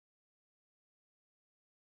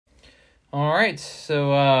All right,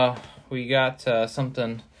 so we got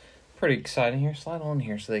something pretty exciting here. Slide on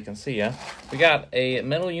here so they can see ya. We got a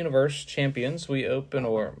Metal Universe Champions. I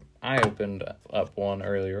opened up one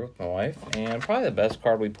earlier with my wife, and probably the best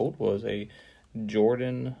card we pulled was a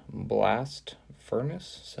Jordan Blast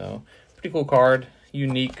Furnace. So pretty cool card,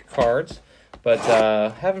 unique cards, but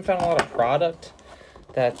haven't found a lot of product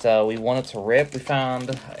that we wanted to rip. We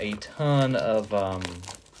found a ton of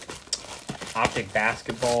Optic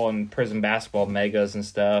Basketball and Prism Basketball Megas and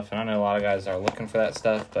stuff, and I know a lot of guys are looking for that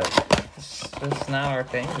stuff, but it's just not our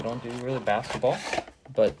thing. We don't do really basketball,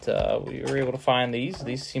 but we were able to find these.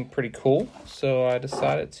 These seem pretty cool, so I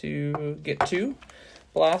decided to get 2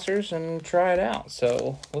 blasters and try it out.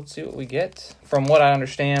 So let's see what we get. From what I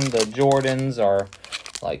understand, the Jordans are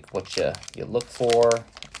like what you look for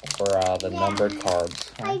the numbered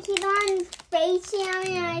cards. I keep on Space Jam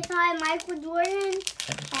and I thought Michael Jordan,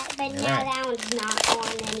 but now that one's not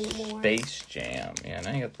on anymore. Space Jam. Yeah,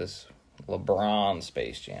 now you got this LeBron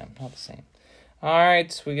Space Jam. Not the same. All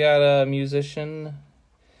right, we got a musician,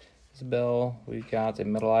 Isabel. We got a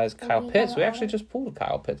metalized Kyle Pitts. We actually just pulled a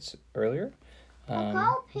Kyle Pitts earlier.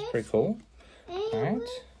 It's pretty cool. All right.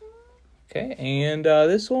 Okay, and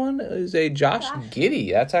this one is a Josh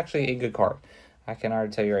Giddey. That's actually a good card. I can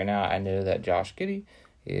already tell you right now, I know that Josh Giddey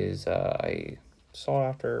is a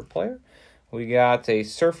sought-after player. We got a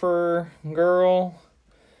Surfer Girl,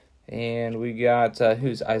 and we got,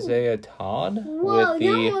 who's Isaiah Todd? Whoa, with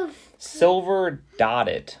the silver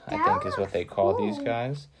dotted, I think is what they call these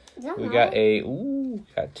guys. We got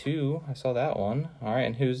got 2. I saw that one. All right,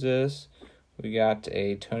 and who's this? We got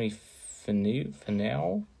a Tony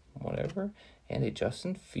Finau, whatever, and a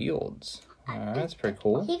Justin Fields. All right, that's pretty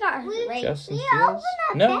cool. He got hurt. Justin Fields?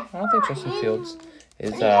 No, I don't think Justin Fields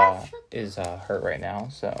is hurt right now,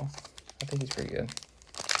 so I think he's pretty good.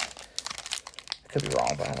 I could be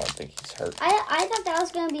wrong, but I don't think he's hurt. I thought that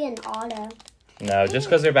was going to be an auto. No, just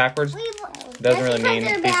because they're backwards doesn't really mean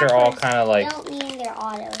these are all kind of like. Don't mean they're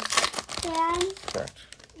autos. Dad. Correct.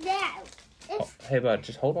 Dad. Hey, bud,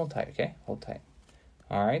 just hold on tight, okay? Hold tight.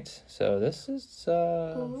 All right, so this is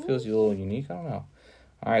feels a little unique. I don't know.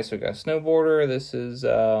 All right, so we got a snowboarder. This is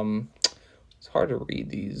it's hard to read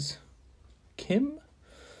these. Kim.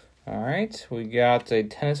 All right, we got a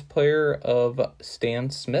tennis player of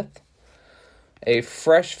Stan Smith. A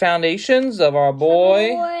fresh foundations of our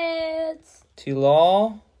boy T.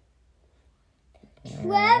 Law.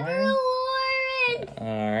 Trevor Lawrence.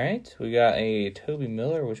 All right, we got a Toby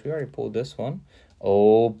Miller, which we already pulled this one.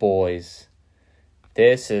 Oh, boys.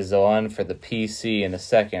 This is the one for the PC in a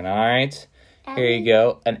second, all right? Here you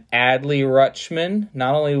go. An Adley Rutschman.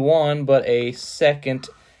 Not only one, but a second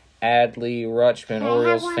Adley Rutschman.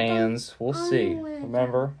 Orioles fans. We'll see.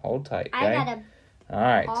 Remember, hold tight, okay? I got all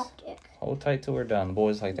right. Optic. Hold tight till we're done. The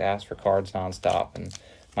boys like to ask for cards nonstop. And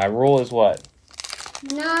my rule is what?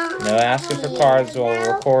 No asking for cards while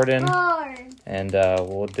we're recording. Card. And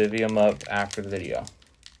we'll divvy them up after the video.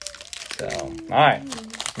 So, all right.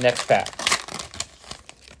 Next pack.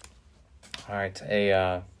 All right.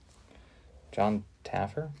 A John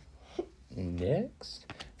Taffer. Next.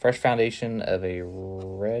 Fresh foundation of a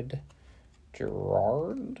Red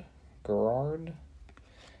Gerard.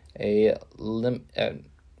 A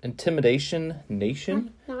Intimidation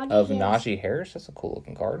Nation of Najee Harris. That's a cool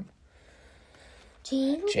looking card.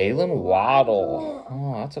 Jalen Waddle.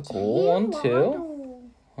 Oh, that's a cool one too.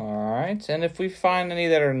 All right. And if we find any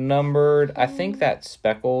that are numbered, I think that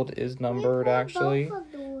speckled is numbered actually.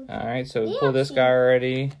 All right. So we pulled this guy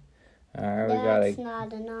already. All right. We got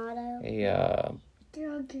a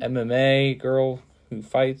MMA girl who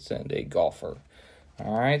fights and a golfer.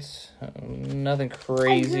 All right. Nothing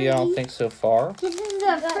crazy, I don't think so far. This is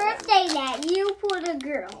the first day that you pulled a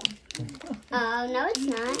girl. No, it's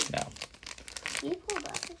not. No. You pulled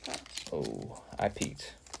up a girl. Oh, I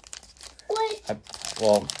peeked. What?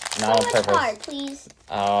 Well, not on purpose. Card, please.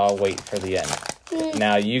 I'll wait for the end.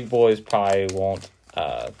 Now, you boys probably won't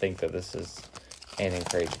think that this is anything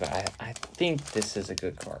crazy, but I think this is a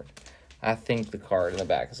good card. I think the card in the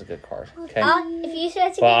back is a good card. Okay. If you said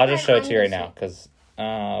it's a well, good I'll just show it card, to you right now because,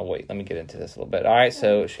 wait, let me get into this a little bit. All right,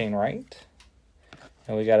 so Shane Wright.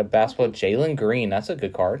 And we got a basketball Jalen Green. That's a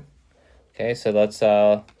good card. Okay, so let's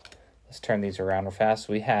turn these around real fast.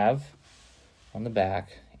 We have on the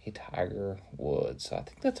back a Tiger Woods. So I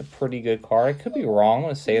think that's a pretty good card. I could be wrong. I'm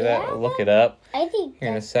going to say that. Look it up I think here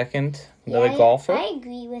in a second. Another golfer. I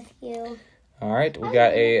agree with you. All right, we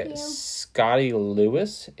got a Scotty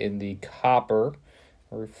Lewis in the copper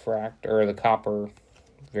refractor, or the copper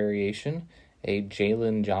variation. A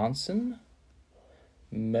Jalen Johnson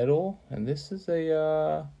medal, and this is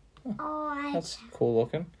a that's cool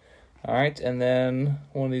looking. All right, and then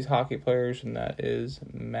one of these hockey players, and that is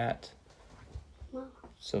Matt.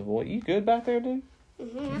 So what, you good back there, dude?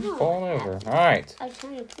 Mm-hmm. You're falling over. All right. I was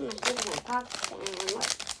trying to put my foot in my pocket and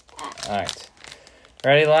what? All right.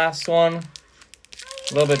 Ready? Last one.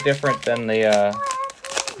 A little bit different than the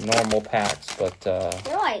normal packs, but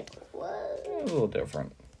They're like, a whoa. little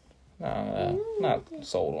different. Not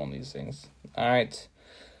sold on these things. All right.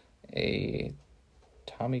 A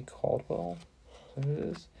Tommy Caldwell. Is that who it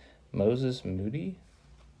is? Moses Moody.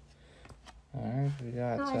 All right, we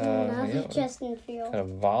got Justin Field. got a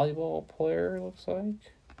volleyball player, looks like.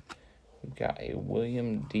 We got a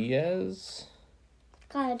William Diaz.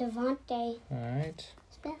 Got a Devontae. All right.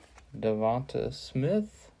 Smith. Devonta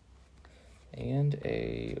Smith. And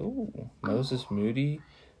a Moses Moody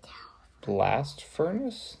Blast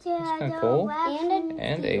Furnace. That's kind of cool.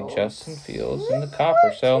 And a Justin Fields in the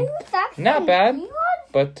copper. So not bad.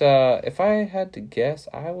 But if I had to guess,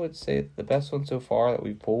 I would say the best one so far that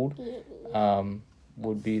we pulled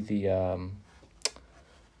would be the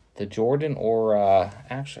Jordan, or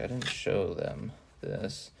actually I didn't show them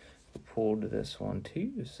this. We pulled this one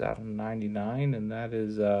too. This is out of 99, and that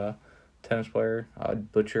is tennis player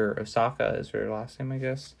Butcher Osaka is her last name, I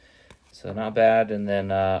guess. So not bad. And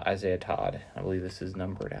then Isaiah Todd. I believe this is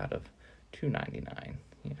numbered out of 299.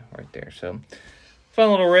 Right there. So fun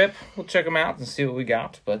little rip. We'll check them out and see what we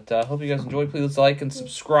got. But hope you guys enjoyed. Please like and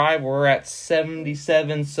subscribe. We're at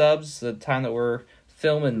 77 subs the time that we're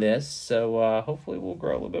filming this. So hopefully we'll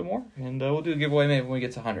grow a little bit more. And we'll do a giveaway maybe when we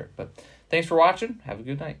get to 100. But thanks for watching. Have a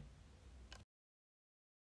good night.